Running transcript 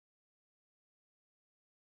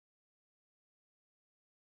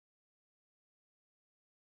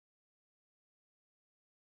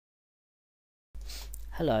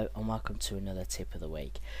Hello and welcome to another tip of the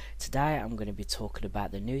week. Today I'm going to be talking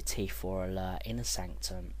about the new T4 alert in the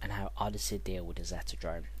Sanctum and how Odyssey deal with the Zetta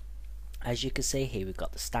drone. As you can see here, we've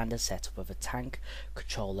got the standard setup of a tank,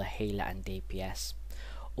 controller, healer and DPS.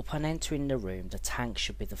 Upon entering the room, the tank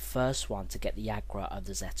should be the first one to get the aggro of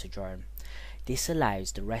the Zetta drone. This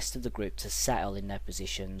allows the rest of the group to settle in their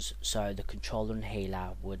positions, so the controller and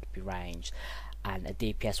healer would be ranged and a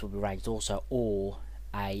DPS would be ranged also, or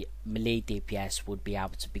a melee DPS would be able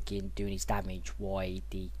to begin doing his damage while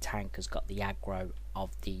the tank has got the aggro of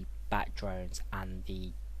the bat drones and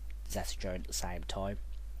the Zetta drone at the same time.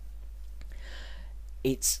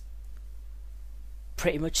 It's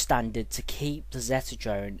pretty much standard to keep the Zetta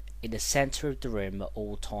drone in the center of the room at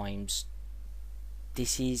all times.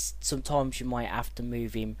 This is, sometimes you might have to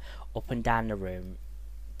move him up and down the room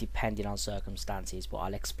depending on circumstances, but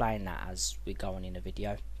I'll explain that as we go on in the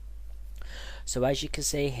video. So as you can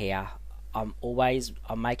see here, I'm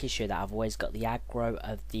making sure that I've always got the aggro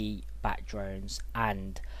of the bat drones,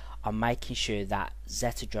 and I'm making sure that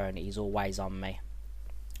Zetta drone is always on me.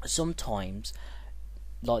 Sometimes,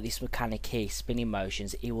 like this mechanic here, spinning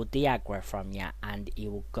motions, it will de-aggro from you and it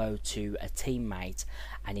will go to a teammate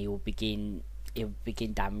and it will begin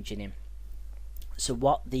damaging him. So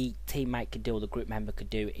what the teammate could do, or the group member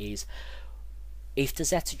could do, is if the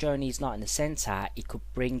Zetta drone is not in the center, it could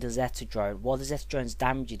bring the Zetta drone, while the Zetta drone is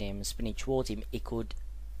damaging him and spinning towards him, it could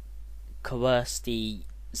coerce the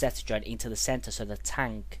Zetta drone into the center so the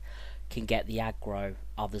tank can get the aggro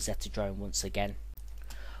of the Zetta drone once again.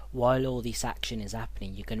 While all this action is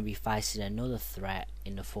happening, you're going to be facing another threat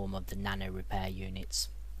in the form of the nano repair units.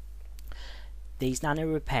 These nano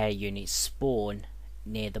repair units spawn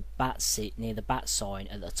near the bat sign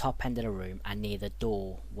at the top end of the room and near the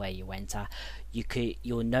door where you enter.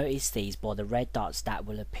 You'll notice these by the red dots that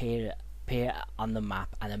will appear on the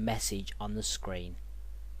map and a message on the screen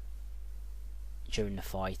during the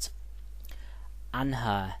fight.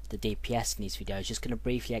 Anher, the DPS in this video, is just going to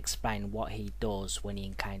briefly explain what he does when he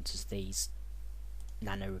encounters these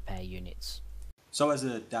nano repair units. So as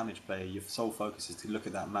a damage player, your sole focus is to look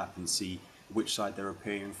at that map and see which side they're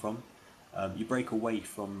appearing from. You break away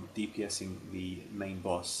from DPSing the main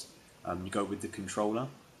boss. You go with the controller.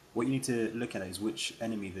 What you need to look at is which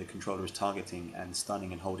enemy the controller is targeting and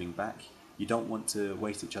stunning and holding back. You don't want to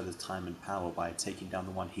waste each other's time and power by taking down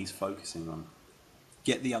the one he's focusing on.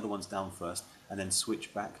 Get the other ones down first and then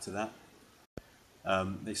switch back to that.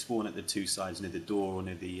 They spawn at the two sides, near the door or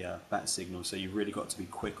near the bat signal, so you've really got to be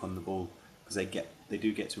quick on the ball because they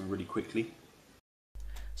do get to him really quickly.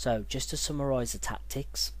 So just to summarise the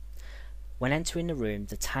tactics, when entering the room,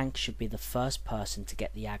 the tank should be the first person to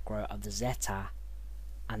get the aggro of the Zetta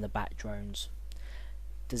and the bat drones.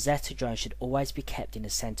 The Zetta drone should always be kept in the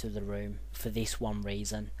centre of the room for this one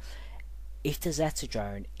reason. If the Zetta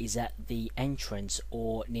drone is at the entrance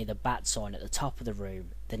or near the bat sign at the top of the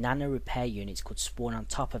room, the nano repair units could spawn on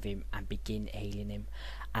top of him and begin healing him,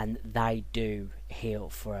 and they do heal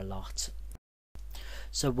for a lot.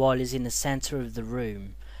 So while he's in the centre of the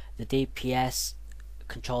room, the DPS,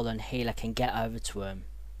 controller and healer can get over to him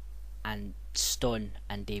and stun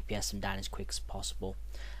and DPS him down as quick as possible,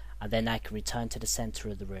 and then they can return to the centre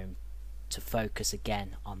of the room to focus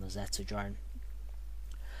again on the Zetta drone.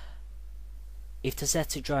 If the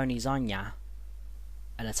Zetta drone is on ya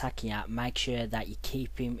and attacking ya, make sure that you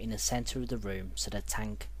keep him in the centre of the room so the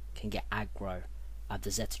tank can get aggro of the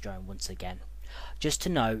Zetta drone once again. Just to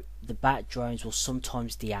note, the bat drones will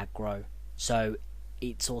sometimes de-aggro, so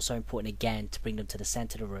it's also important again to bring them to the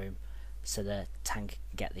centre of the room so the tank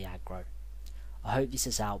can get the aggro. I hope this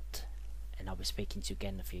has helped, and I'll be speaking to you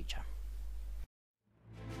again in the future.